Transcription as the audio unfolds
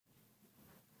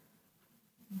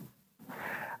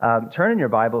Turn in your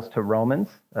Bibles to Romans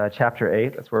chapter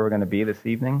 8. That's where we're going to be this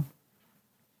evening.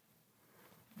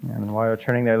 And while you're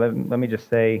turning there, let me just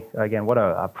say again, what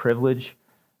a privilege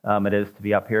it is to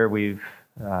be up here. We've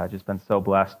just been so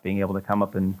blessed being able to come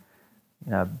up and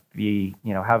have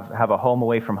a home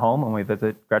away from home when we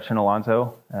visit Gretchen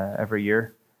Alonso every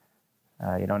year.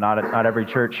 Not every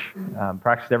church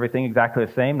practices everything exactly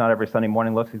the same. Not every Sunday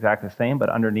morning looks exactly the same, but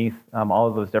underneath all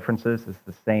of those differences is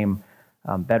the same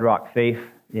bedrock faith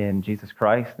in Jesus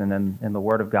Christ and in the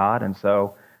Word of God. And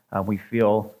so we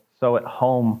feel so at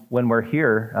home when we're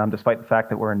here, despite the fact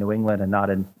that we're in New England and not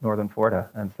in northern Florida.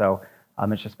 And so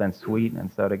it's just been sweet.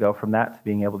 And so to go from that to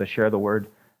being able to share the Word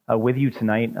with you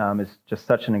tonight is just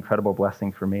such an incredible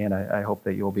blessing for me, and I hope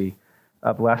that you'll be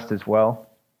blessed as well.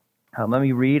 Let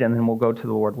me read, and then we'll go to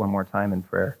the Lord one more time in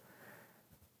prayer.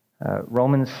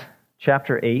 Romans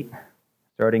chapter 8,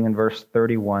 starting in verse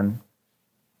 31.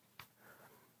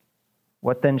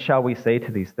 What then shall we say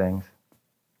to these things?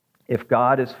 If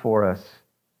God is for us,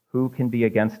 who can be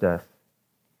against us?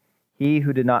 He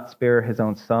who did not spare his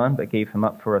own Son, but gave him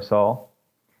up for us all,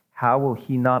 how will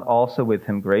he not also with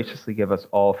him graciously give us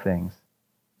all things?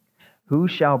 Who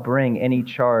shall bring any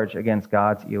charge against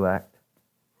God's elect?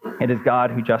 It is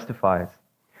God who justifies.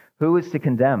 Who is to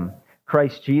condemn?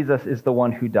 Christ Jesus is the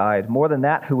one who died, more than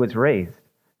that, who was raised,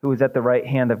 who is at the right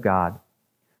hand of God,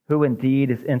 who indeed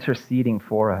is interceding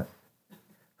for us.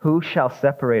 Who shall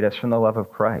separate us from the love of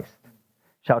Christ?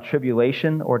 Shall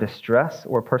tribulation or distress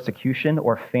or persecution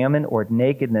or famine or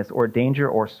nakedness or danger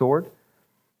or sword?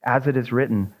 As it is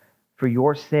written, for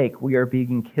your sake we are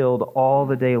being killed all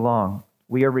the day long.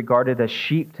 We are regarded as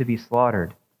sheep to be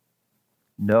slaughtered.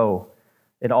 No,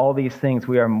 in all these things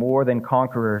we are more than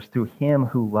conquerors through him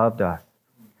who loved us.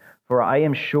 For I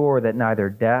am sure that neither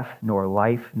death, nor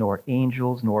life, nor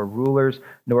angels, nor rulers,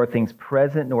 nor things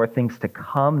present, nor things to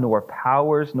come, nor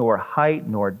powers, nor height,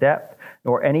 nor depth,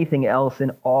 nor anything else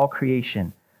in all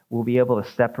creation will be able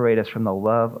to separate us from the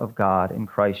love of God in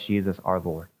Christ Jesus our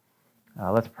Lord.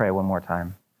 Let's pray one more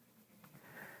time.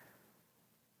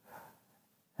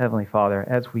 Heavenly Father,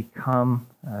 as we come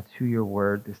to your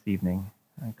word this evening,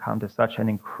 and come to such an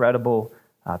incredible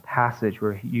passage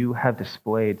where you have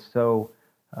displayed so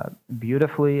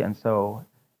beautifully and so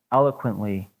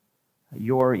eloquently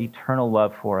your eternal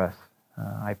love for us.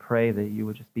 I pray that you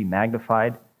would just be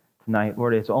magnified tonight.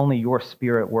 Lord, it's only your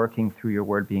Spirit working through your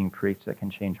word being preached that can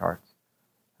change hearts.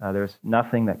 There's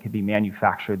nothing that can be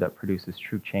manufactured that produces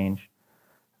true change.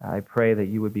 I pray that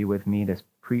you would be with me to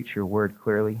preach your word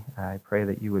clearly. I pray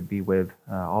that you would be with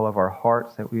all of our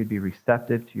hearts, that we would be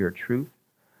receptive to your truth.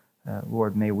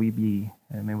 Lord, may we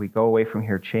go away from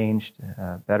here changed,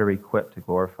 better equipped to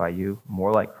glorify you,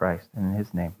 more like Christ. And in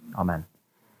his name, amen.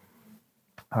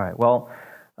 All right, well,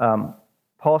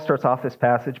 Paul starts off this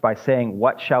passage by saying,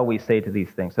 what shall we say to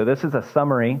these things? So this is a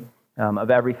summary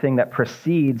of everything that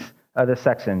precedes this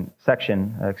section.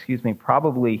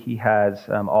 Probably he has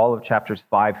all of chapters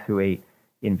 5 through 8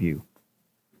 in view.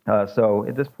 So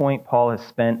at this point, Paul has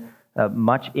spent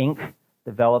much ink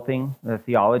developing the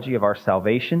theology of our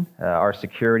salvation, our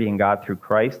security in God through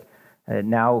Christ.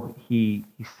 Now he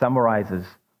summarizes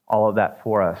all of that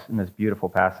for us in this beautiful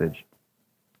passage.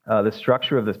 The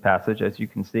structure of this passage, as you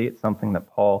can see, it's something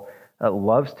that Paul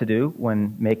loves to do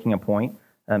when making a point.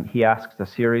 He asks a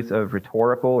series of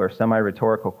rhetorical or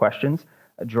semi-rhetorical questions,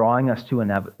 drawing us to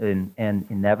an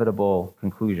inevitable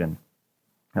conclusion.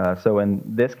 So in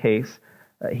this case,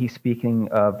 he's speaking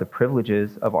of the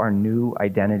privileges of our new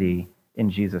identity in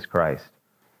Jesus Christ.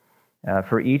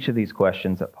 For each of these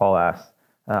questions that Paul asks,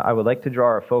 I would like to draw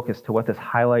our focus to what this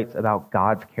highlights about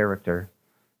God's character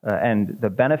and the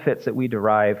benefits that we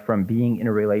derive from being in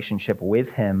a relationship with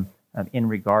him in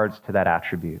regards to that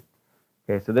attribute.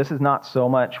 Okay, so this is not so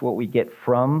much what we get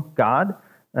from God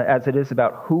as it is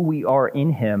about who we are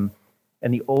in him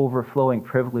and the overflowing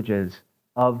privileges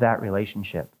of that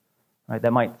relationship. Right?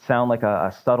 That might sound like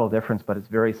a subtle difference, but it's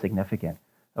very significant.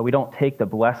 We don't take the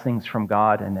blessings from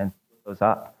God and put those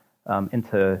up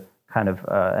into kind of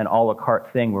an a la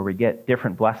carte thing where we get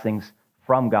different blessings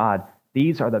from God.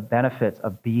 These are the benefits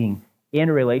of being in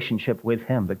a relationship with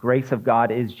him. The grace of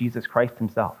God is Jesus Christ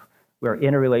himself. We are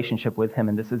in a relationship with him,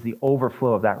 and this is the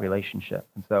overflow of that relationship.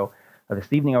 And so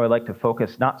this evening I would like to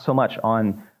focus not so much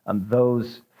on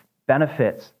those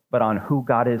benefits, but on who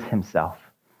God is himself.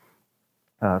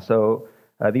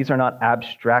 These are not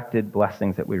abstracted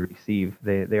blessings that we receive.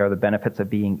 They are the benefits of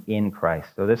being in Christ.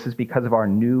 So this is because of our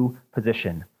new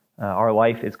position. Our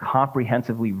life is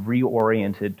comprehensively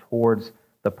reoriented towards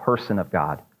the person of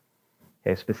God.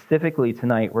 Okay, specifically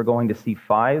tonight, we're going to see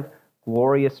 5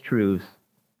 glorious truths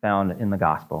found in the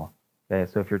gospel.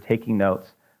 Okay, so if you're taking notes,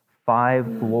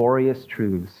 5 glorious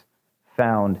truths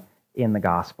found in the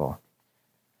gospel.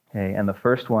 Okay, and the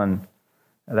first one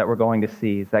that we're going to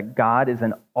see is that God is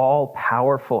an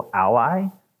all-powerful ally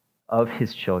of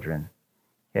his children.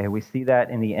 Okay, we see that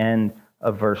in the end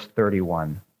of verse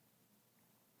 31.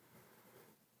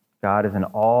 God is an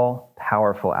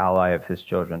all-powerful ally of his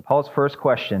children. Paul's first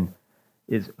question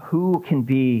is, who can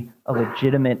be a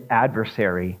legitimate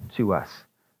adversary to us?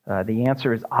 The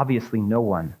answer is obviously no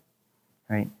one,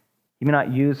 right? He may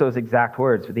not use those exact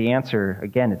words, but the answer,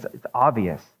 again, it's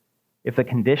obvious. If the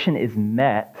condition is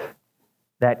met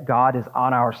that God is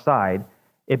on our side,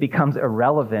 it becomes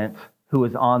irrelevant who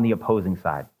is on the opposing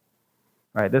side.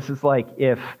 Right? This is like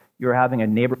if you're having a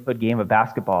neighborhood game of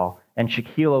basketball and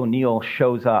Shaquille O'Neal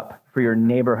shows up for your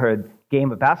neighborhood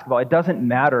game of basketball. It doesn't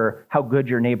matter how good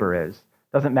your neighbor is.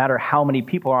 It doesn't matter how many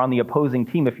people are on the opposing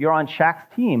team. If you're on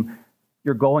Shaq's team,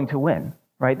 you're going to win,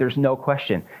 right? There's no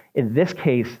question. In this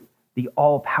case, the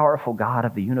all-powerful God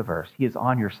of the universe, he is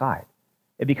on your side.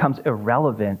 It becomes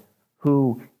irrelevant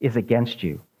who is against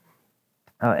you.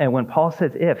 And when Paul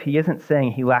says if, he isn't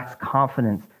saying he lacks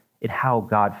confidence in how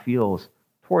God feels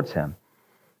towards him.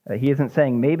 He isn't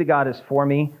saying maybe God is for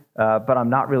me, but I'm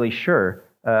not really sure.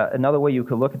 Another way you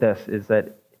could look at this is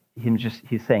that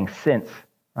he's saying since,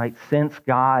 right? Since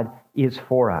God is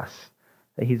for us.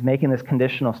 He's making this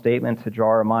conditional statement to draw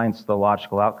our minds to the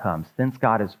logical outcome. Since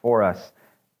God is for us,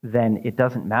 then it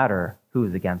doesn't matter who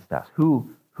is against us. Who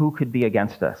could be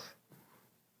against us?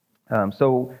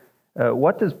 So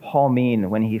what does Paul mean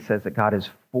when he says that God is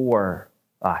for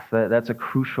us? That's a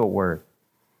crucial word.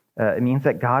 It means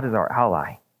that God is our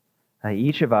ally.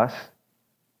 Each of us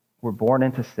were born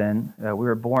into sin. We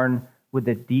were born with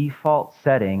the default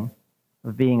setting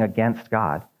of being against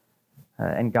God.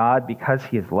 And God, because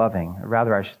he is loving, or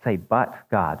rather I should say, but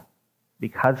God,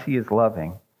 because he is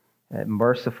loving,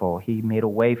 merciful, he made a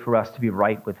way for us to be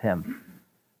right with him.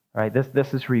 Right?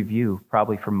 This is review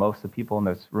probably for most of the people in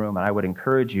this room, and I would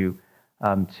encourage you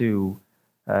to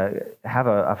have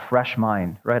a fresh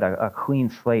mind, right? A clean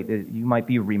slate. You might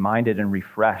be reminded and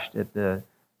refreshed at the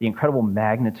incredible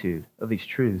magnitude of these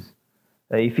truths.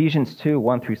 Ephesians 2,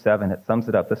 1-7, it sums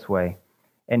it up this way.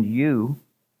 And you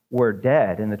were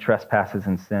dead in the trespasses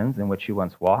and sins in which you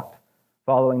once walked,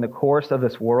 following the course of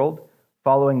this world,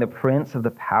 following the prince of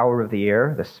the power of the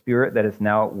air, the spirit that is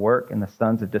now at work in the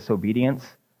sons of disobedience,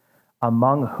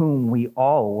 among whom we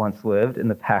all once lived in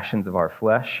the passions of our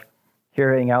flesh,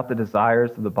 carrying out the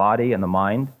desires of the body and the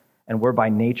mind, and were by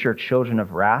nature children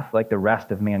of wrath like the rest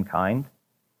of mankind.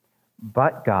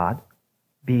 But God,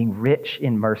 being rich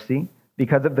in mercy,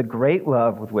 because of the great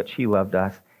love with which he loved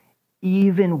us,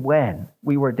 even when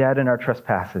we were dead in our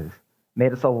trespasses,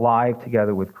 made us alive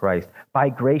together with Christ. By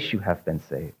grace you have been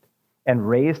saved, and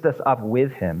raised us up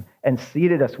with him, and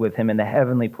seated us with him in the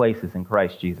heavenly places in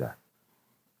Christ Jesus.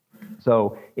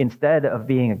 So instead of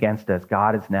being against us,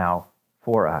 God is now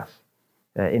for us.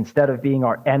 Instead of being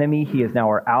our enemy, he is now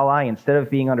our ally. Instead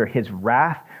of being under his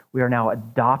wrath, we are now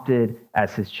adopted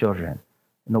as his children.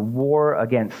 In the war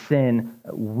against sin,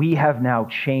 we have now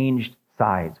changed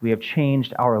sides. We have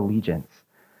changed our allegiance.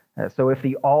 So if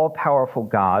the all-powerful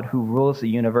God who rules the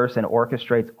universe and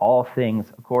orchestrates all things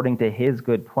according to his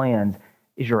good plans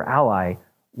is your ally,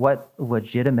 what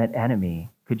legitimate enemy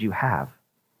could you have?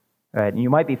 Right? And you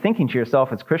might be thinking to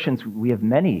yourself, as Christians, we have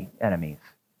many enemies.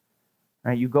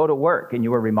 Right? You go to work and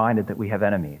you are reminded that we have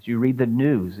enemies. You read the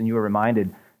news and you are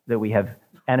reminded that we have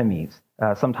enemies.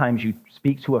 Sometimes you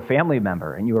speak to a family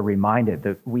member and you are reminded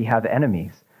that we have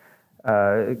enemies.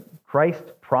 Christ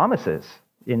promises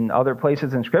in other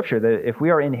places in Scripture that if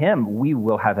we are in him, we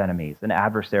will have enemies and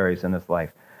adversaries in this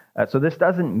life. So this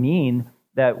doesn't mean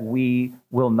that we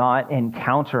will not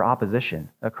encounter opposition.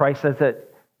 Christ says that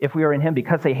if we are in him,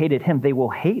 because they hated him, they will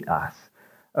hate us.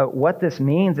 What this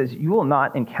means is you will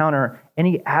not encounter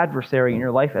any adversary in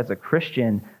your life as a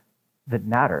Christian that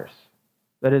matters,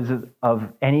 that is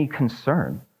of any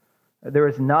concern. There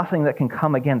is nothing that can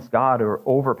come against God or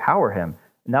overpower him.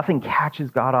 Nothing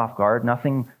catches God off guard.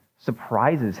 Nothing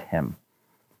surprises him.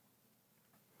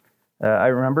 I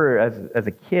remember as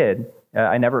a kid,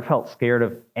 I never felt scared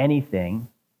of anything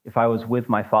if I was with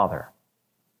my father.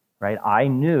 Right? I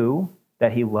knew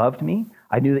that he loved me.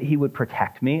 I knew that he would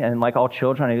protect me. And like all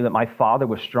children, I knew that my father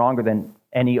was stronger than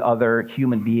any other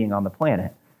human being on the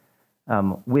planet.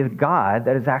 With God,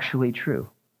 that is actually true.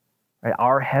 Right?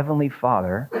 Our Heavenly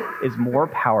Father is more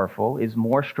powerful, is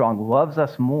more strong, loves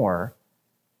us more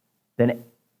than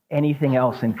anything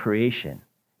else in creation.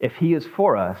 If he is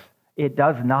for us, it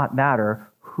does not matter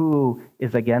who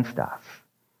is against us.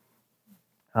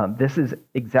 This is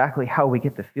exactly how we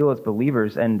get to feel as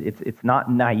believers, and it's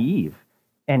not naive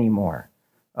anymore.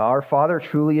 Our Father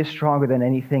truly is stronger than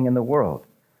anything in the world.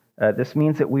 This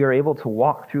means that we are able to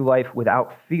walk through life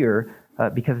without fear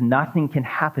because nothing can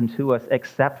happen to us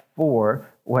except for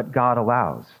what God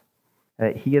allows.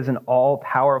 He is an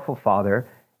all-powerful Father,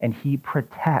 and he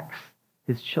protects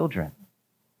his children.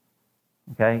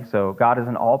 Okay, so God is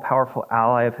an all-powerful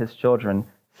ally of his children.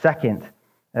 Second,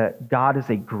 God is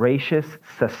a gracious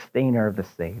sustainer of the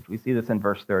saved. We see this in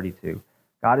verse 32.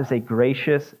 God is a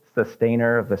gracious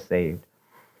sustainer of the saved.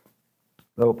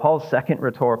 So Paul's second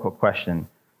rhetorical question,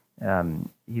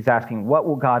 he's asking, what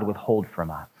will God withhold from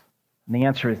us? And the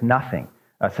answer is nothing,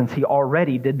 since he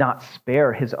already did not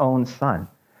spare his own son.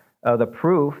 The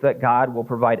proof that God will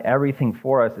provide everything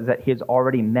for us is that he has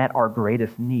already met our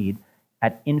greatest need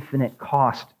at infinite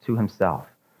cost to himself.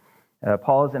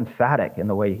 Paul is emphatic in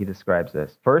the way he describes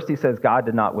this. First, he says God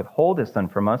did not withhold his son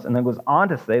from us, and then goes on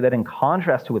to say that in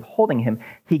contrast to withholding him,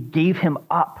 he gave him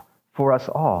up for us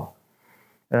all.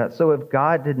 So if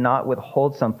God did not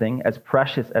withhold something as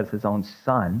precious as his own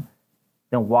son,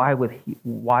 then why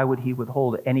would he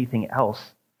withhold anything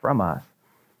else from us?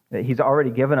 He's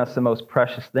already given us the most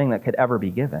precious thing that could ever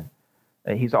be given.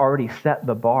 He's already set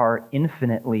the bar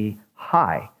infinitely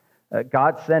high.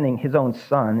 God sending his own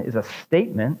son is a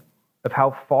statement of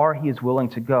how far he is willing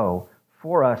to go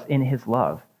for us in his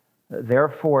love.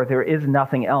 Therefore, there is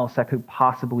nothing else that could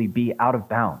possibly be out of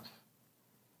bounds.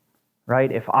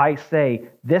 Right? If I say,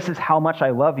 this is how much I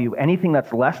love you, anything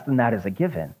that's less than that is a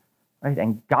given. Right?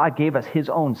 And God gave us his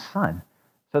own son.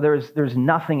 So there's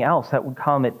nothing else that would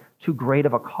come at too great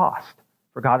of a cost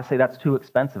for God to say, that's too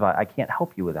expensive. I can't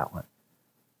help you with that one.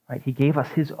 Right? He gave us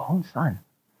his own son.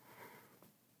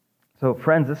 So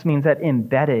friends, this means that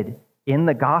embedded in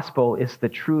the gospel is the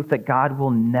truth that God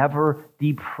will never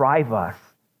deprive us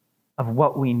of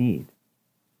what we need.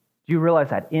 Do you realize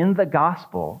that? In the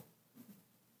gospel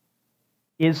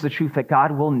is the truth that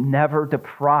God will never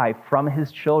deprive from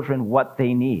his children what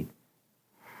they need.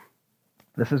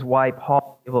 This is why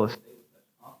Paul is able to say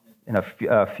in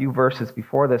a few verses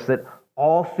before this that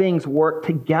all things work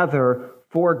together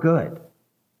for good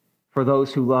for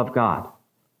those who love God.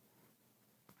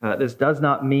 This does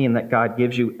not mean that God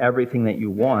gives you everything that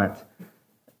you want.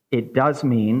 It does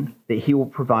mean that he will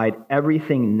provide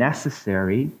everything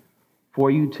necessary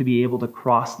for you to be able to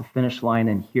cross the finish line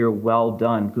and hear, well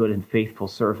done, good and faithful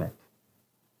servant.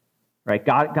 Right?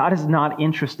 God is not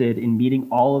interested in meeting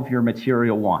all of your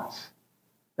material wants.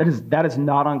 That is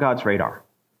not on God's radar.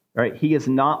 Right? He is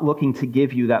not looking to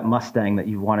give you that Mustang that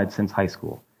you've wanted since high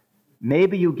school.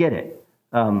 Maybe you get it,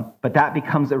 but that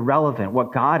becomes irrelevant.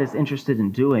 What God is interested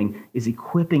in doing is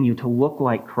equipping you to look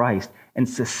like Christ and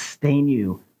sustain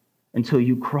you until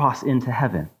you cross into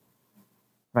heaven.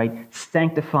 Right?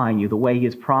 Sanctifying you the way he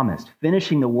has promised,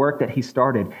 finishing the work that he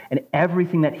started, and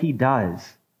everything that he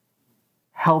does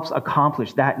helps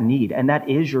accomplish that need, and that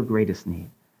is your greatest need.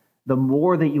 The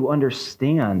more that you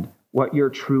understand what your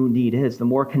true need is, the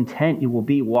more content you will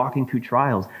be walking through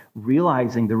trials,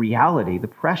 realizing the reality, the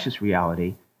precious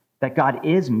reality, that God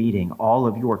is meeting all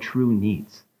of your true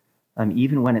needs,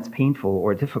 even when it's painful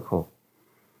or difficult.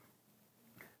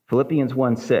 Philippians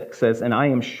 1:6 says, "And I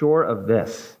am sure of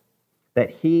this, that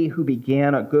he who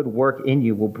began a good work in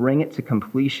you will bring it to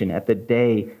completion at the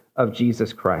day of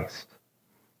Jesus Christ."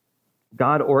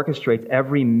 God orchestrates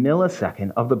every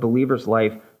millisecond of the believer's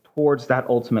life towards that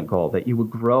ultimate goal, that you would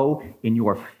grow in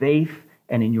your faith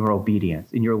and in your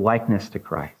obedience, in your likeness to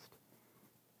Christ.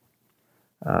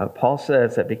 Paul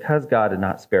says that because God did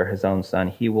not spare his own son,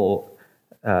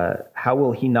 how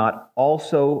will he not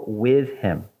also with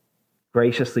him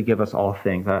graciously give us all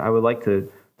things? I would like to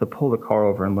pull the car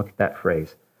over and look at that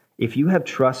phrase. If you have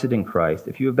trusted in Christ,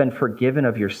 if you have been forgiven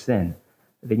of your sin,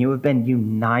 then you have been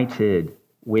united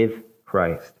with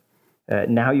Christ.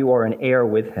 Now you are an heir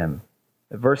with him.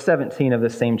 Verse 17 of the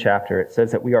same chapter, it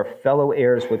says that we are fellow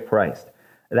heirs with Christ.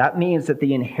 That means that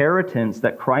the inheritance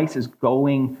that Christ is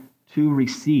going to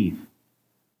receive,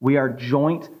 we are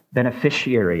joint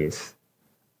beneficiaries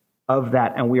of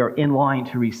that, and we are in line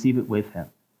to receive it with him.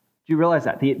 Do you realize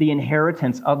that? The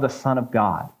inheritance of the Son of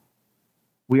God,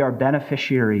 we are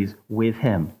beneficiaries with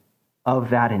him of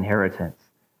that inheritance.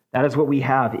 That is what we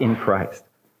have in Christ.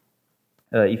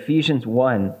 Ephesians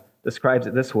 1 describes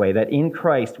it this way, that in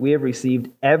Christ we have received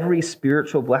every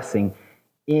spiritual blessing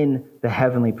in the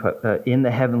heavenly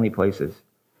places.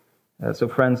 So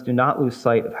friends, do not lose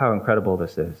sight of how incredible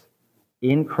this is.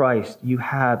 In Christ, you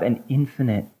have an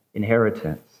infinite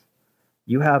inheritance.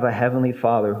 You have a heavenly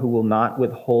Father who will not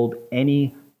withhold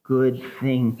any good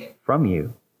thing from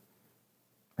you.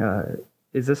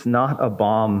 Is this not a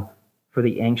balm for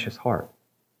the anxious heart?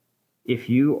 If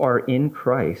you are in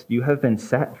Christ, you have been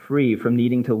set free from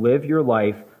needing to live your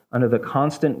life under the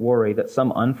constant worry that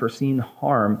some unforeseen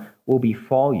harm will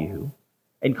befall you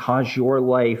and cause your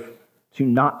life to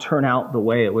not turn out the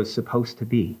way it was supposed to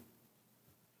be.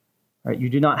 Right? You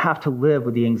do not have to live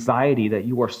with the anxiety that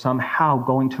you are somehow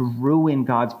going to ruin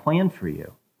God's plan for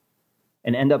you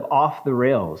and end up off the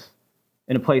rails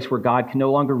in a place where God can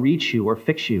no longer reach you or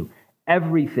fix you.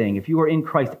 Everything, if you are in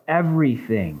Christ,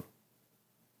 everything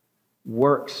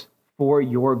works for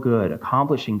your good,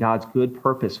 accomplishing God's good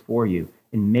purpose for you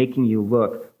in making you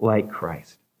look like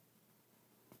Christ.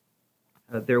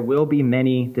 There will be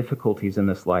many difficulties in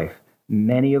this life.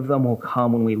 Many of them will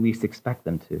come when we least expect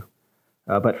them to.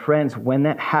 But friends, when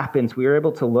that happens, we are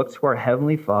able to look to our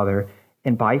Heavenly Father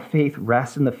and by faith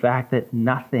rest in the fact that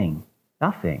nothing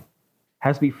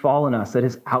has befallen us that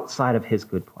is outside of His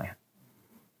good plan.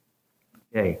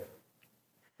 Okay.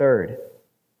 Third,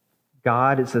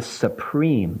 God is the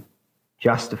supreme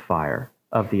justifier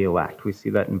of the elect. We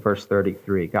see that in verse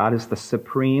 33. God is the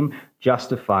supreme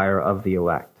justifier of the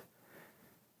elect.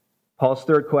 Paul's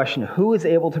third question, who is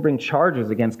able to bring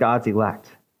charges against God's elect?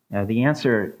 The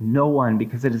answer, no one,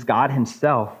 because it is God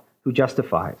Himself who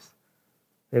justifies.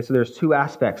 Okay, so there's two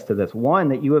aspects to this. One,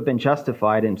 that you have been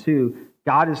justified, and two,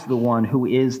 God is the one who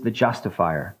is the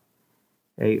justifier.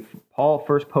 Okay, Paul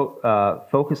first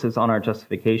focuses on our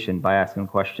justification by asking the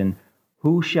question,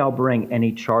 who shall bring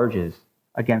any charges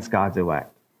against God's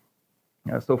elect?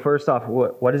 So first off,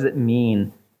 what does it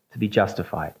mean to be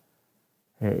justified?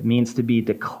 It means to be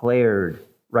declared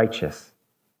righteous.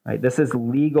 Right? This is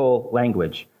legal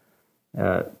language.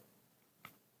 It's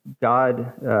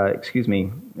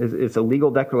a legal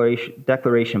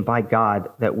declaration by God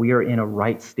that we are in a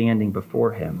right standing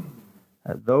before Him.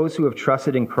 Those who have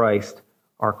trusted in Christ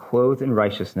are clothed in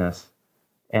righteousness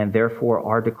and therefore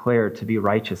are declared to be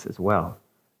righteous as well.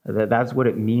 That's what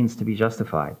it means to be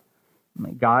justified.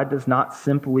 God does not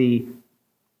simply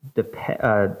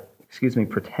pretend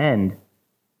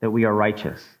that we are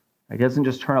righteous. He doesn't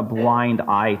just turn a blind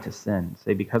eye to sin.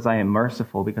 Say, because I am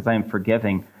merciful, because I am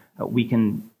forgiving, we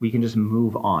can just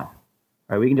move on.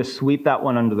 Right? We can just sweep that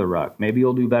one under the rug. Maybe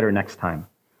you'll do better next time.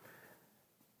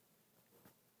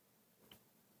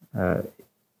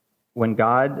 When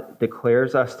God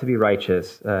declares us to be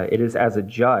righteous, it is as a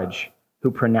judge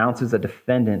who pronounces a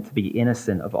defendant to be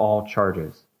innocent of all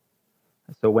charges.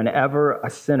 So whenever a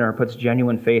sinner puts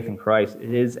genuine faith in Christ,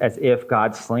 it is as if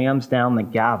God slams down the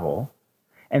gavel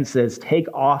and says, take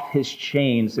off his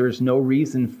chains. There's no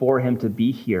reason for him to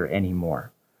be here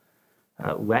anymore.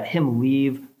 Let him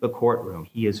leave the courtroom.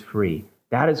 He is free.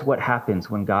 That is what happens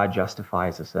when God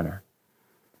justifies a sinner.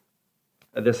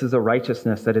 This is a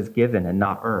righteousness that is given and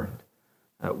not earned.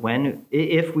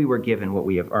 If we were given what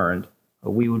we have earned,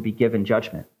 we would be given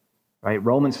judgment. Right?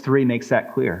 Romans 3 makes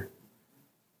that clear.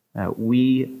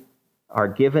 We are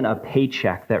given a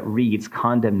paycheck that reads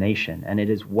condemnation, and it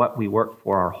is what we work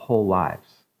for our whole lives.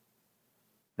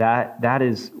 That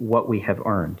is what we have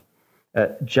earned.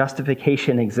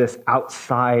 Justification exists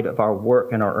outside of our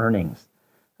work and our earnings.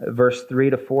 Verse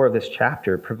 3-4 of this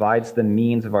chapter provides the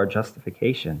means of our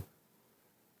justification.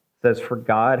 It says, for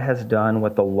God has done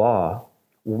what the law,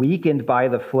 weakened by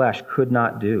the flesh, could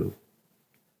not do.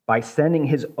 By sending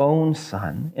his own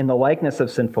Son in the likeness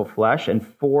of sinful flesh, and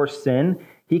for sin,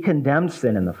 he condemned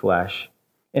sin in the flesh,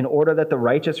 in order that the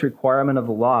righteous requirement of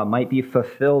the law might be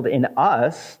fulfilled in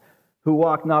us, who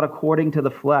walk not according to the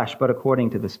flesh, but according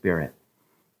to the Spirit.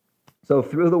 So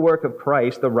through the work of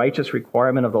Christ, the righteous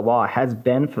requirement of the law has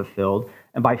been fulfilled,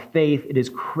 and by faith it is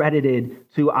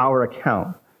credited to our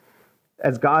account.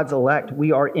 As God's elect,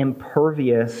 we are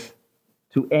impervious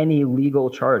to any legal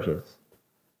charges.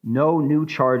 No new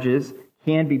charges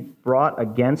can be brought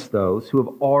against those who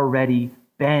have already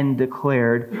been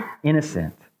declared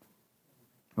innocent.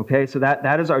 Okay, so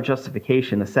that is our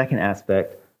justification. The second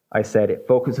aspect, I said, it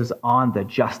focuses on the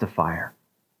justifier,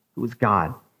 who is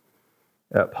God.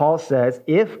 Paul says,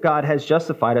 if God has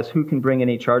justified us, who can bring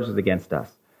any charges against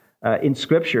us? In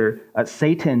Scripture,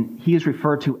 Satan, he is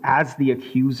referred to as the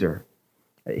accuser.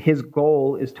 His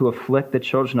goal is to afflict the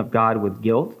children of God with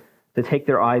guilt, to take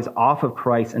their eyes off of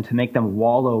Christ and to make them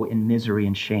wallow in misery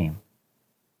and shame.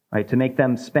 Right? To make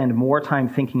them spend more time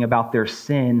thinking about their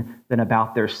sin than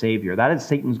about their Savior. That is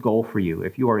Satan's goal for you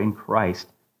if you are in Christ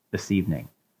this evening.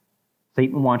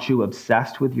 Satan wants you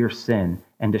obsessed with your sin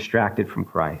and distracted from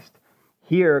Christ.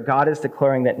 Here, God is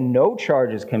declaring that no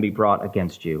charges can be brought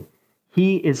against you.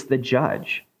 He is the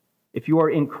judge. If you are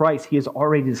in Christ, he has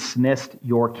already dismissed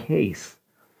your case.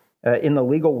 In the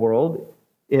legal world,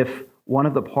 if one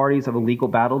of the parties of a legal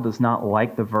battle does not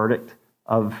like the verdict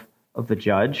of the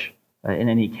judge, in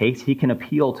any case, he can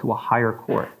appeal to a higher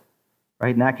court,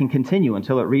 right? And that can continue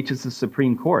until it reaches the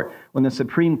Supreme Court. When the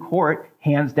Supreme Court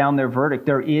hands down their verdict,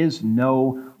 there is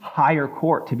no higher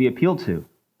court to be appealed to.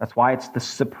 That's why it's the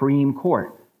Supreme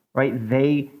Court, right?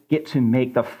 They get to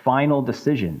make the final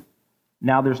decision.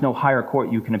 Now there's no higher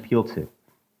court you can appeal to.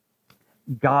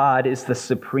 God is the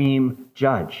supreme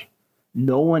judge.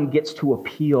 No one gets to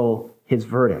appeal his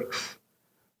verdicts.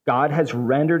 God has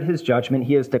rendered his judgment.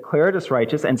 He has declared us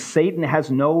righteous, and Satan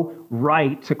has no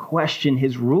right to question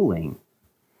his ruling.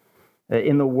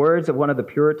 In the words of one of the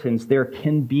Puritans, there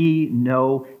can be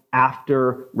no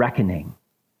after reckoning.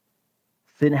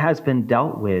 Sin has been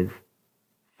dealt with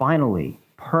finally,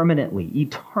 permanently,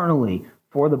 eternally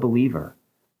for the believer.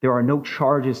 There are no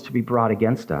charges to be brought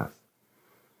against us.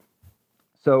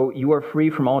 So you are free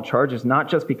from all charges, not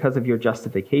just because of your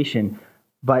justification,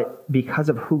 but because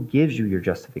of who gives you your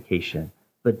justification,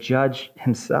 the judge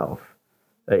himself.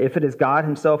 If it is God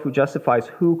himself who justifies,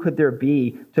 who could there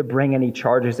be to bring any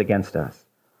charges against us?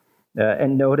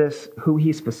 And notice who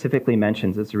he specifically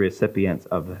mentions as the recipients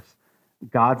of this.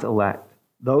 God's elect,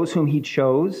 those whom he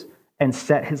chose and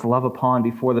set his love upon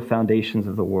before the foundations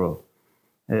of the world.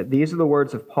 These are the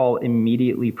words of Paul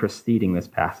immediately preceding this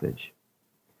passage.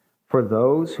 For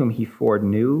those whom he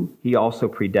foreknew, he also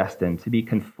predestined to be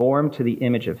conformed to the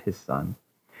image of his Son,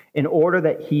 in order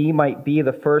that he might be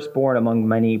the firstborn among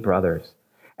many brothers.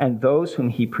 And those whom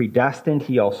he predestined,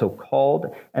 he also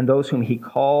called. And those whom he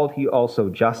called, he also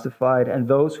justified. And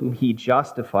those whom he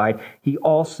justified, he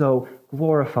also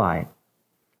glorified.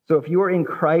 So if you are in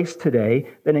Christ today,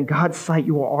 then in God's sight,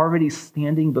 you are already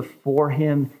standing before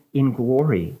him in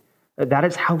glory. That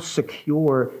is how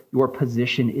secure your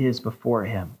position is before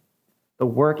him. The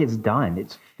work is done.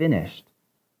 It's finished.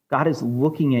 God is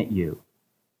looking at you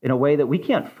in a way that we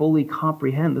can't fully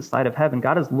comprehend the sight of heaven.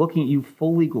 God is looking at you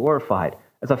fully glorified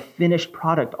as a finished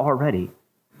product already.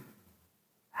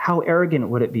 How arrogant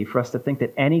would it be for us to think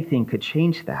that anything could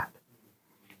change that?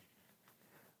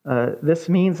 This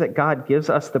means that God gives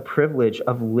us the privilege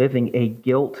of living a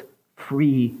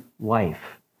guilt-free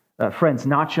life. Friends,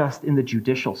 not just in the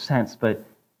judicial sense, but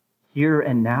here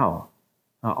and now.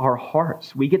 Our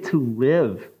hearts. We get to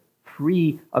live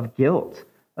free of guilt.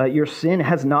 Your sin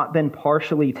has not been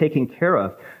partially taken care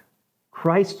of.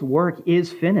 Christ's work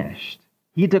is finished.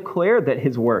 He declared that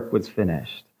his work was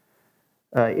finished.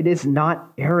 It is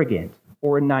not arrogant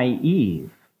or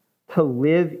naive to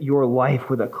live your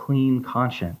life with a clean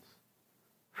conscience.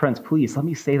 Friends, please, let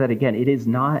me say that again. It is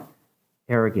not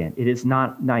arrogant. It is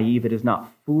not naive. It is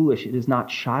not foolish. It is not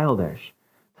childish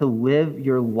to live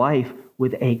your life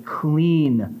with a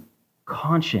clean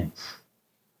conscience,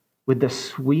 with the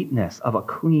sweetness of a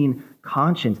clean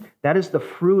conscience. That is the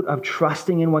fruit of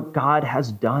trusting in what God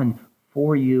has done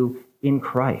for you in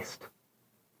Christ.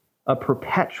 A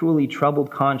perpetually troubled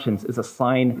conscience is a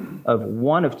sign of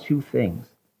one of two things.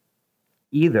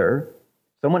 Either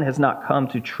someone has not come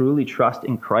to truly trust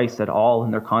in Christ at all,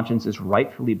 and their conscience is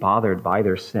rightfully bothered by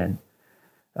their sin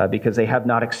because they have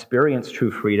not experienced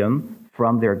true freedom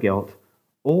from their guilt,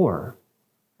 or,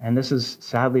 and this is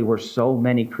sadly where so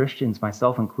many Christians,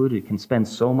 myself included, can spend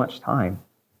so much time,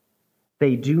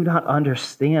 they do not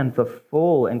understand the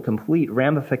full and complete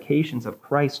ramifications of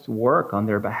Christ's work on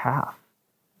their behalf.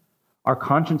 Our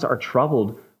consciences are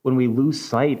troubled when we lose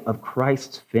sight of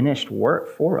Christ's finished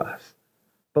work for us.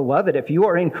 Beloved, if you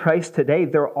are in Christ today,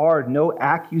 there are no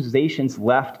accusations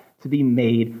left to be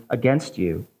made against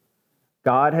you.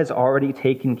 God has already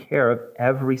taken care of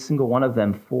every single one of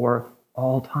them for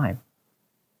all time.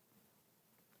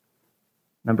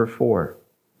 Number 4,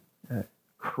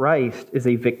 Christ is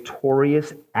a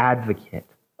victorious advocate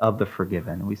of the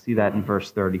forgiven. We see that in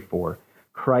verse 34.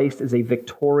 Christ is a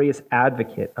victorious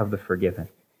advocate of the forgiven.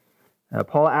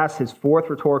 Paul asks his fourth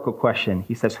rhetorical question.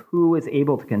 He says, who is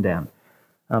able to condemn?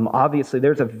 Obviously,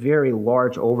 there's a very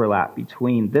large overlap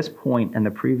between this point and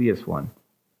the previous one.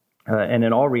 And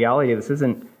in all reality, this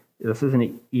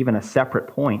isn't even a separate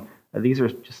point. These are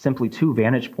just simply two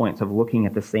vantage points of looking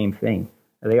at the same thing.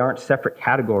 They aren't separate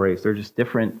categories. They're just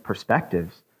different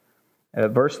perspectives.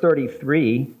 Verse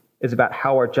 33 is about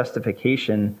how our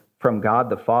justification from God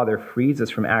the Father frees us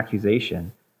from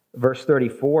accusation. Verse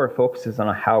 34 focuses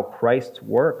on how Christ's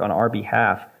work on our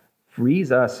behalf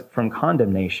frees us from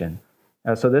condemnation.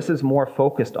 So this is more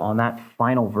focused on that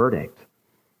final verdict.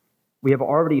 We have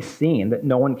already seen that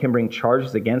no one can bring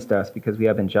charges against us because we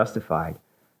have been justified.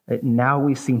 Now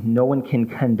we see no one can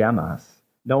condemn us.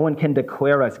 No one can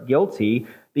declare us guilty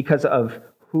because of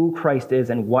who Christ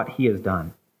is and what he has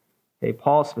done. Okay,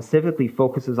 Paul specifically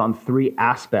focuses on 3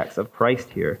 aspects of Christ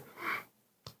here.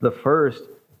 The first,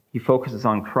 he focuses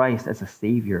on Christ as a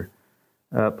Savior.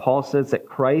 Paul says that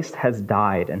Christ has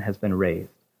died and has been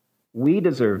raised. We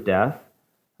deserve death,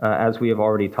 as we have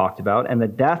already talked about, and the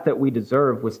death that we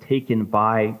deserve was taken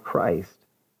by Christ,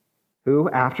 who,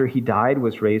 after he died,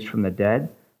 was raised from the dead,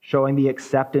 showing the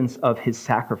acceptance of his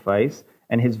sacrifice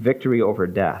and his victory over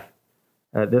death.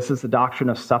 This is the doctrine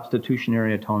of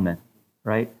substitutionary atonement,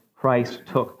 right? Christ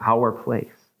took our place.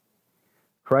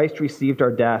 Christ received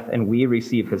our death, and we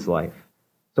receive his life.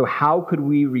 So how could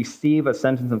we receive a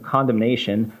sentence of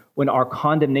condemnation when our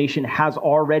condemnation has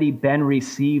already been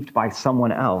received by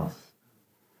someone else?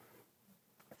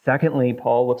 Secondly,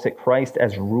 Paul looks at Christ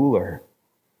as ruler.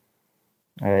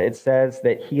 It says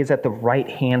that he is at the right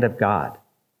hand of God.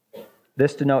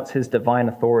 This denotes his divine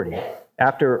authority.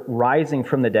 After rising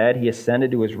from the dead, he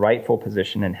ascended to his rightful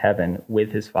position in heaven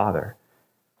with his Father.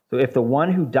 So if the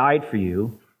one who died for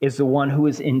you is the one who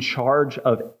is in charge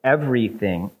of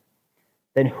everything,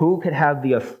 then who could have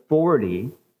the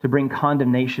authority to bring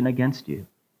condemnation against you?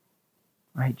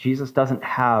 Right? Jesus doesn't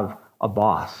have a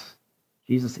boss.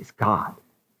 Jesus is God.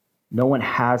 No one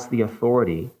has the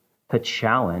authority to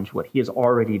challenge what he has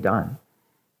already done.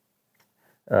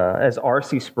 As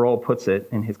R.C. Sproul puts it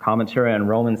in his commentary on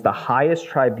Romans, the highest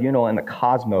tribunal in the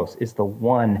cosmos is the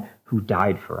one who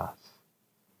died for us.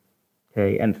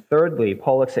 Okay, and thirdly,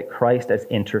 Paul looks at Christ as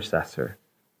intercessor.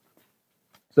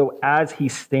 So as he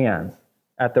stands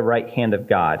at the right hand of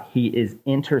God, he is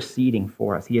interceding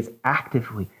for us. He is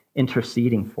actively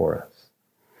interceding for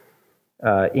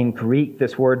us. In Greek,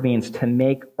 this word means to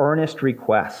make earnest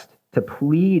request, to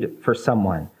plead for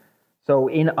someone. So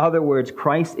in other words,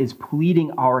 Christ is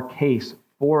pleading our case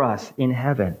for us in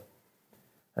heaven.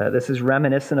 This is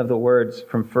reminiscent of the words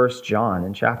from 1 John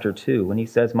in chapter 2, when he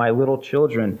says, "My little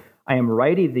children, I am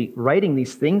writing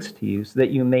these things to you so that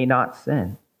you may not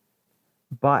sin.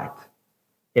 But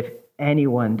if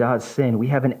anyone does sin, we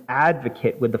have an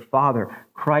advocate with the Father,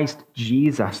 Christ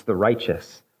Jesus the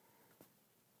righteous."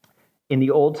 In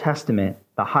the Old Testament,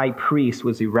 the high priest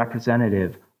was the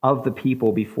representative of the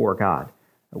people before God.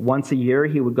 Once a year,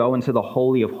 he would go into the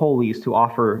Holy of Holies to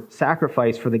offer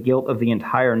sacrifice for the guilt of the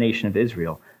entire nation of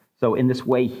Israel. So in this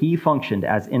way, he functioned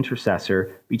as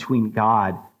intercessor between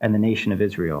God and the nation of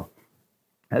Israel.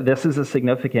 This is the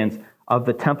significance of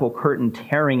the temple curtain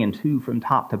tearing in two from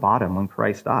top to bottom when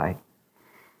Christ died,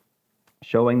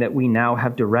 showing that we now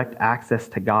have direct access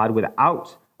to God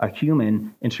without a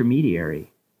human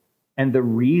intermediary. And the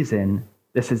reason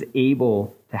this is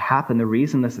able to happen, the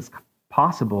reason this is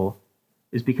possible,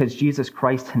 is because Jesus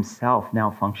Christ himself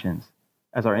now functions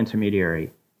as our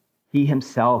intermediary. He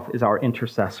himself is our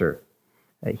intercessor.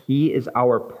 He is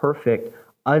our perfect,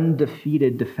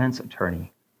 undefeated defense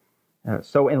attorney.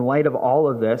 So in light of all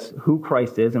of this, who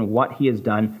Christ is and what he has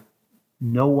done,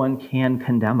 no one can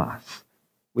condemn us.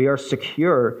 We are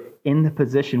secure in the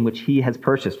position which he has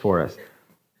purchased for us.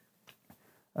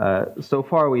 So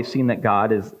far, we've seen that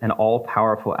God is an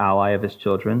all-powerful ally of his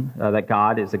children, that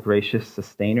God is a gracious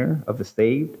sustainer of the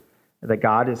saved, that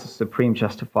God is a supreme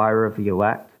justifier of the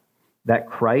elect, that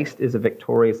Christ is a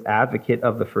victorious advocate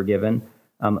of the forgiven.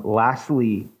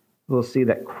 Lastly, we'll see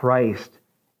that Christ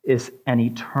is an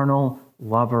eternal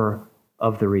lover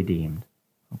of the redeemed.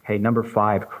 Okay, number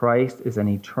 5, Christ is an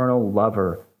eternal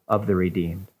lover of the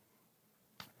redeemed.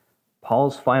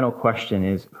 Paul's final question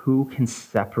is, who can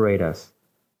separate us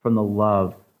from the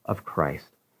love of Christ?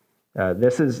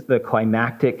 This is the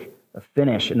climactic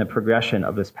finish in the progression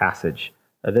of this passage.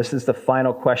 This is the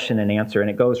final question and answer, and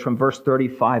it goes from verse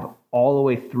 35 all the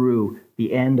way through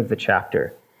the end of the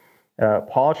chapter.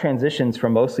 Paul transitions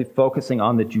from mostly focusing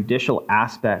on the judicial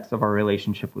aspects of our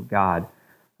relationship with God,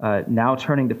 now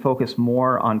turning to focus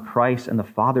more on Christ and the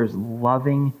Father's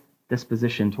loving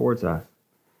disposition towards us.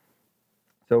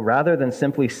 So rather than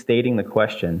simply stating the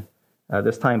question,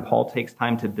 this time Paul takes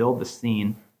time to build the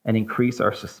scene and increase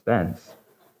our suspense.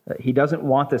 He doesn't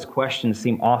want this question to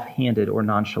seem offhanded or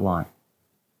nonchalant.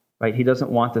 Right? He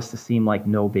doesn't want this to seem like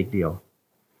no big deal.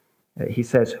 He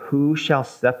says, "Who shall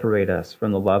separate us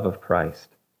from the love of Christ?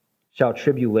 Shall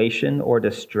tribulation or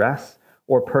distress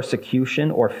or persecution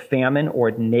or famine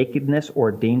or nakedness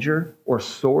or danger or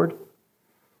sword?"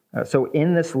 So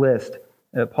in this list,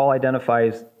 Paul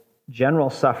identifies general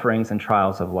sufferings and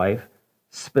trials of life,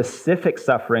 specific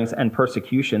sufferings and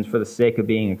persecutions for the sake of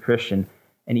being a Christian,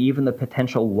 and even the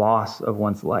potential loss of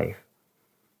one's life.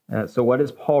 So what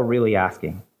is Paul really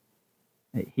asking?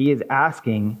 He is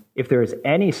asking if there is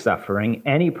any suffering,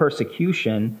 any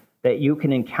persecution that you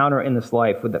can encounter in this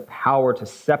life with the power to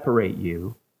separate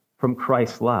you from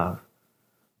Christ's love.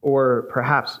 Or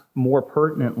perhaps more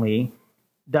pertinently,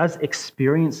 does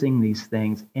experiencing these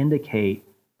things indicate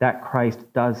that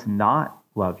Christ does not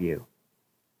love you?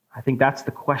 I think that's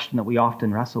the question that we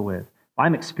often wrestle with. If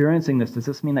I'm experiencing this, does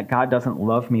this mean that God doesn't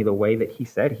love me the way that he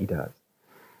said he does?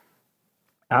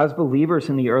 As believers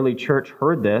in the early church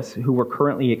heard this, who were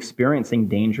currently experiencing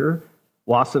danger,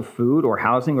 loss of food or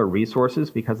housing or resources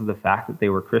because of the fact that they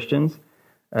were Christians,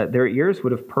 their ears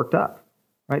would have perked up,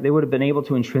 right? They would have been able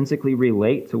to intrinsically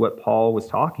relate to what Paul was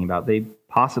talking about. They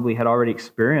possibly had already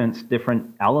experienced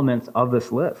different elements of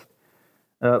this list.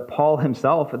 Paul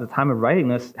himself, at the time of writing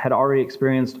this, had already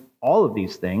experienced all of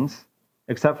these things,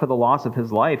 except for the loss of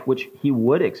his life, which he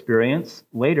would experience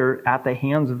later at the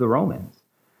hands of the Romans.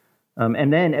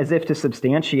 And then, as if to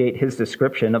substantiate his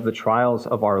description of the trials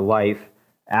of our life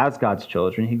as God's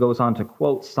children, he goes on to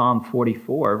quote Psalm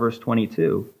 44, verse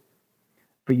 22.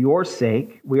 For your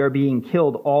sake, we are being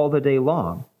killed all the day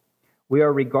long. We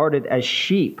are regarded as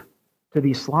sheep to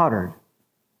be slaughtered.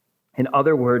 In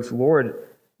other words, Lord,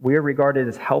 we are regarded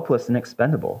as helpless and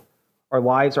expendable. Our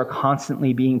lives are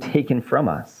constantly being taken from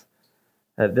us.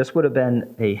 This would have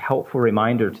been a helpful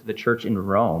reminder to the church in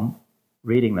Rome,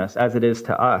 reading this, as it is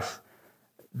to us,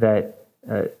 that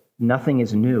nothing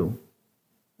is new,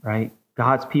 right?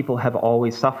 God's people have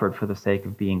always suffered for the sake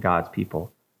of being God's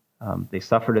people. They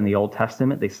suffered in the Old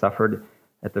Testament, they suffered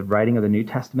at the writing of the New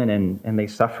Testament, and they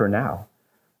suffer now.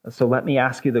 So let me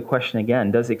ask you the question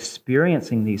again. Does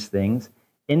experiencing these things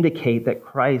indicate that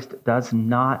Christ does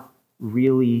not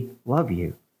really love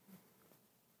you?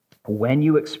 When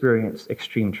you experience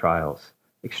extreme trials,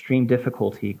 extreme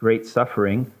difficulty, great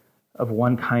suffering of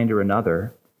one kind or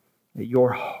another,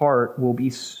 your heart will be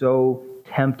so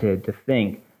tempted to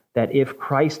think that if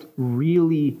Christ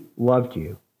really loved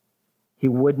you, he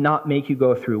would not make you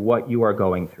go through what you are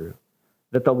going through.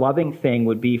 That the loving thing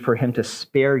would be for him to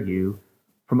spare you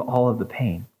from all of the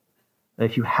pain. That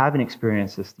if you haven't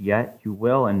experienced this yet, you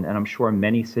will, and I'm sure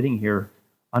many sitting here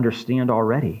understand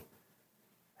already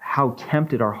how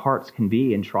tempted our hearts can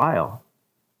be in trial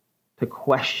to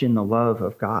question the love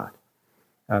of God.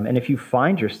 And if you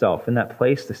find yourself in that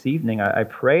place this evening, I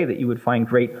pray that you would find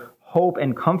great hope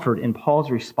and comfort in Paul's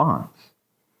response.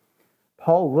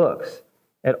 Paul looks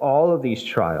at all of these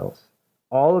trials,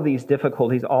 all of these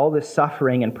difficulties, all this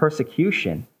suffering and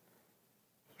persecution.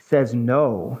 He says,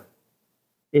 no,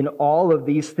 in all of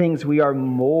these things we are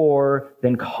more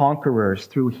than conquerors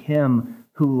through him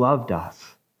who loved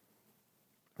us.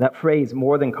 That phrase,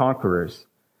 more than conquerors,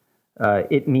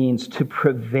 it means to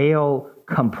prevail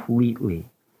completely.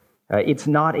 It's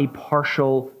not a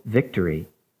partial victory,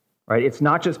 right? It's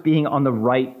not just being on the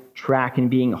right track and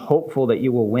being hopeful that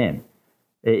you will win.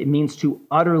 It means to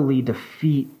utterly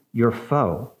defeat your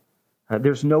foe.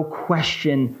 There's no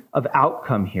question of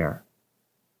outcome here.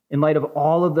 In light of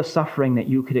all of the suffering that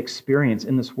you could experience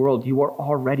in this world, you are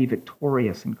already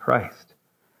victorious in Christ.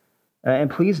 And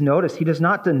please notice, he does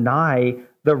not deny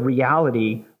the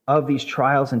reality of these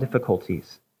trials and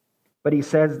difficulties. But he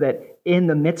says that in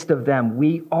the midst of them,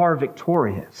 we are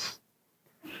victorious.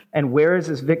 And where is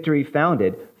this victory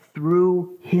founded?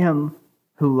 Through him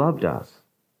who loved us.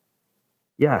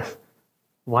 Yes,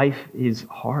 life is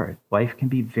hard. Life can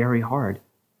be very hard.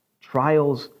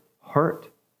 Trials hurt.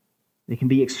 They can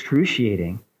be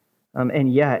excruciating.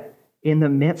 And yet, in the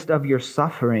midst of your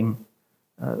suffering,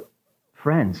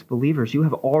 friends, believers, you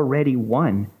have already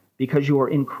won because you are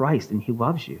in Christ and he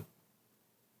loves you.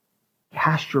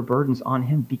 Cast your burdens on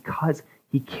him because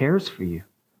he cares for you.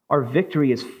 Our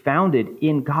victory is founded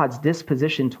in God's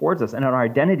disposition towards us and our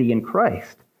identity in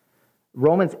Christ.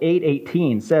 Romans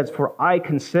 8:18 says, "For I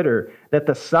consider that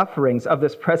the sufferings of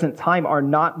this present time are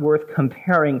not worth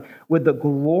comparing with the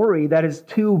glory that is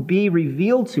to be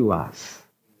revealed to us."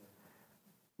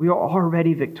 We are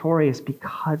already victorious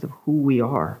because of who we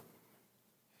are.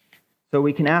 So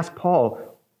we can ask Paul,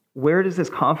 where does this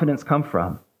confidence come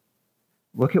from?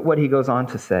 Look at what he goes on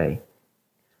to say.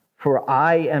 "For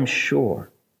I am sure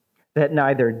that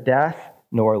neither death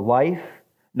nor life,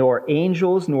 nor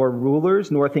angels, nor rulers,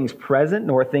 nor things present,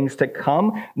 nor things to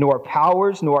come, nor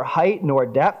powers, nor height, nor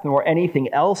depth, nor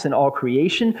anything else in all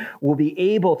creation will be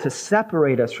able to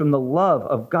separate us from the love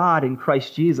of God in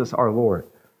Christ Jesus our Lord."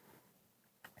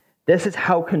 This is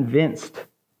how convinced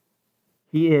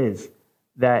he is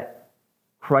that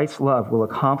Christ's love will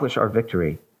accomplish our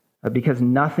victory, because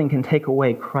nothing can take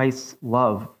away Christ's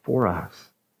love for us.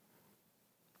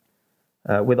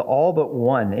 With all but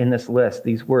one in this list,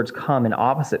 these words come in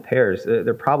opposite pairs.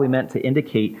 They're probably meant to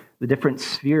indicate the different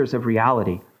spheres of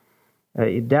reality.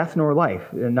 Death nor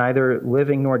life, neither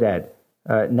living nor dead.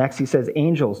 Next, he says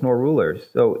angels nor rulers.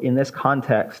 So in this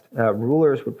context,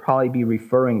 rulers would probably be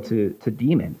referring to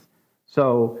demons.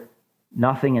 So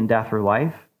nothing in death or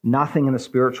life, nothing in the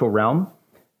spiritual realm.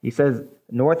 He says,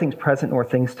 nor things present nor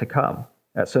things to come.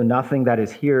 So nothing that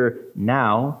is here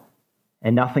now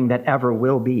and nothing that ever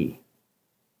will be.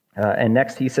 And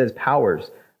next he says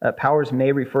powers. Powers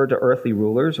may refer to earthly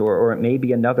rulers, or it may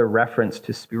be another reference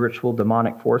to spiritual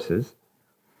demonic forces.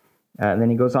 And then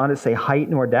he goes on to say height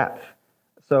nor depth.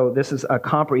 So this is a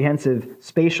comprehensive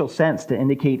spatial sense to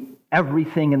indicate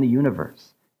everything in the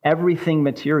universe, everything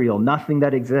material, nothing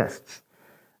that exists.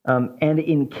 And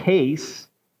in case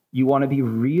you want to be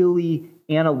really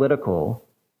analytical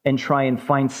and try and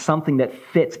find something that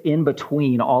fits in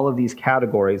between all of these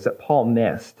categories that Paul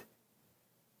missed,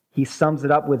 he sums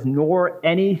it up with nor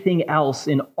anything else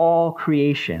in all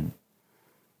creation.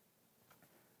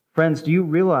 Friends, do you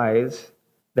realize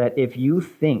that if you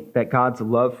think that God's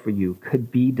love for you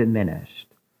could be diminished,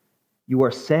 you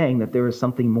are saying that there is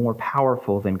something more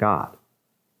powerful than God,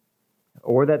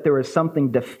 or that there is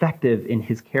something defective in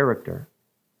his character?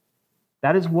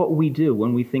 That is what we do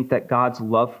when we think that God's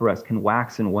love for us can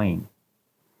wax and wane.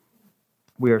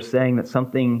 We are saying that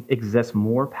something exists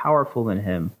more powerful than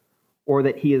him, or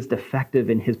that he is defective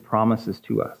in his promises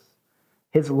to us.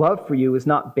 His love for you is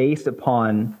not based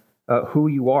upon who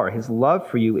you are. His love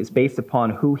for you is based upon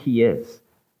who he is.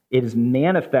 It is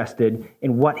manifested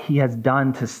in what he has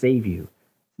done to save you.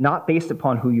 Not based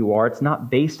upon who you are. It's not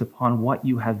based upon what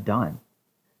you have done.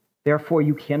 Therefore,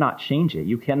 you cannot change it.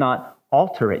 You cannot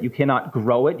alter it. You cannot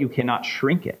grow it. You cannot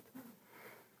shrink it.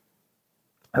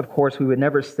 Of course, we would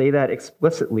never say that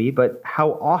explicitly, but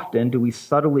how often do we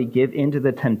subtly give into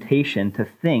the temptation to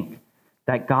think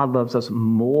that God loves us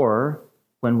more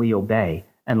when we obey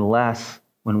and less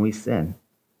when we sin?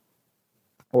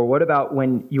 Or what about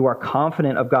when you are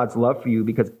confident of God's love for you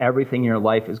because everything in your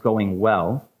life is going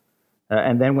well,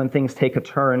 and then when things take a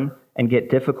turn and get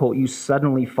difficult, you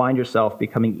suddenly find yourself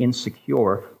becoming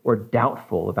insecure or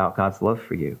doubtful about God's love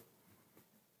for you?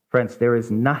 Friends, there is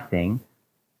nothing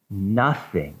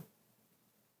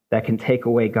that can take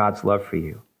away God's love for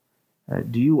you.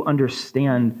 Do you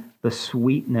understand the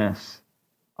sweetness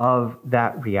of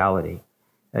that reality?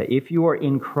 If you are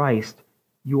in Christ,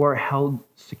 you are held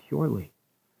securely.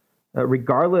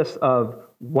 Regardless of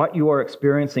what you are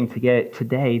experiencing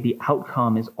today, the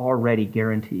outcome is already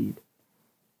guaranteed.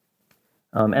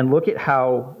 And look at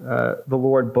how the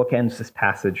Lord bookends this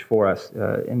passage for us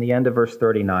in the end of verse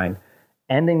 39,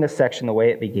 ending the section the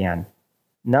way it began.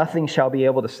 Nothing shall be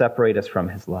able to separate us from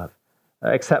his love.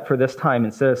 Except for this time,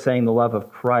 instead of saying the love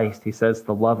of Christ, he says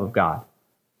the love of God,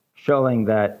 showing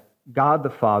that God the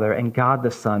Father and God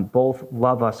the Son both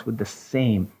love us with the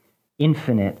same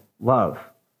infinite love.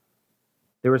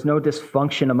 There is no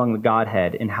dysfunction among the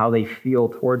Godhead in how they feel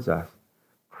towards us.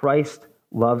 Christ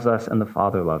loves us and the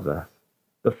Father loves us.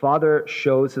 The Father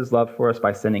shows his love for us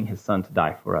by sending his Son to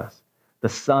die for us. The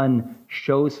Son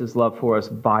shows his love for us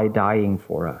by dying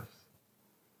for us.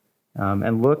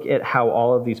 And look at how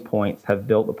all of these points have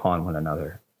built upon one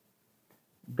another.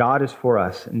 God is for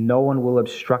us. No one will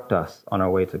obstruct us on our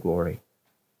way to glory.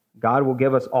 God will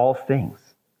give us all things.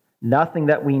 Nothing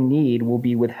that we need will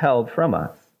be withheld from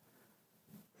us.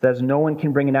 It says no one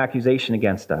can bring an accusation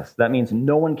against us. That means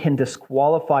no one can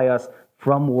disqualify us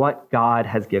from what God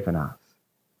has given us.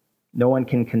 No one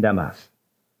can condemn us.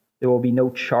 There will be no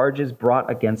charges brought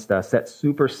against us that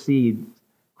supersede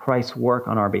Christ's work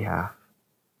on our behalf.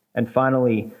 And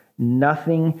finally,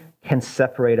 nothing can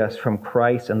separate us from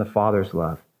Christ and the Father's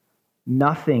love.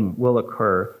 Nothing will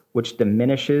occur which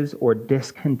diminishes or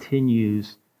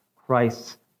discontinues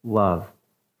Christ's love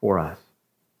for us.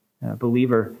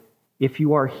 Believer, if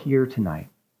you are here tonight,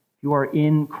 if you are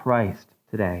in Christ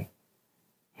today,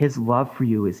 his love for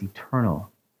you is eternal.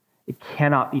 It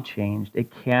cannot be changed. It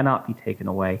cannot be taken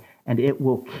away, and it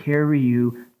will carry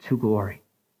you to glory.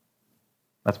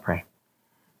 Let's pray.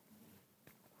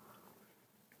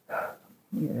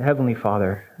 Heavenly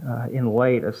Father, in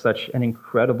light of such an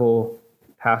incredible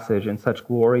passage and such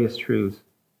glorious truths,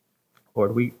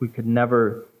 Lord, we could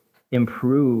never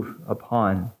improve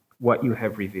upon what you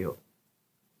have revealed.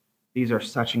 These are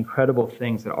such incredible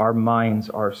things that our minds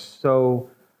are so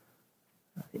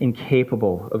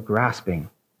incapable of grasping.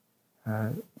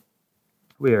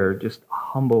 We are just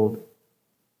humbled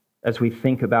as we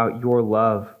think about your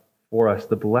love for us,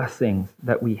 the blessings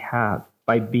that we have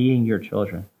by being your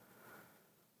children.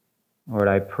 Lord,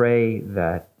 I pray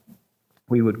that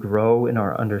we would grow in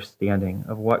our understanding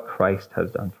of what Christ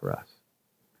has done for us,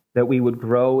 that we would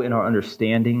grow in our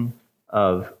understanding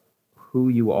of who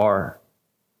you are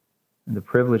and the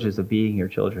privileges of being your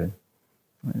children.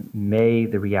 May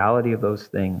the reality of those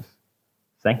things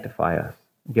sanctify us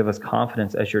and give us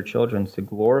confidence as your children to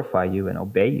glorify you and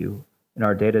obey you in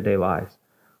our day-to-day lives.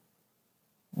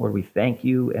 Lord, we thank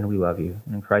you and we love you.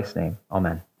 And in Christ's name,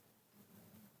 amen.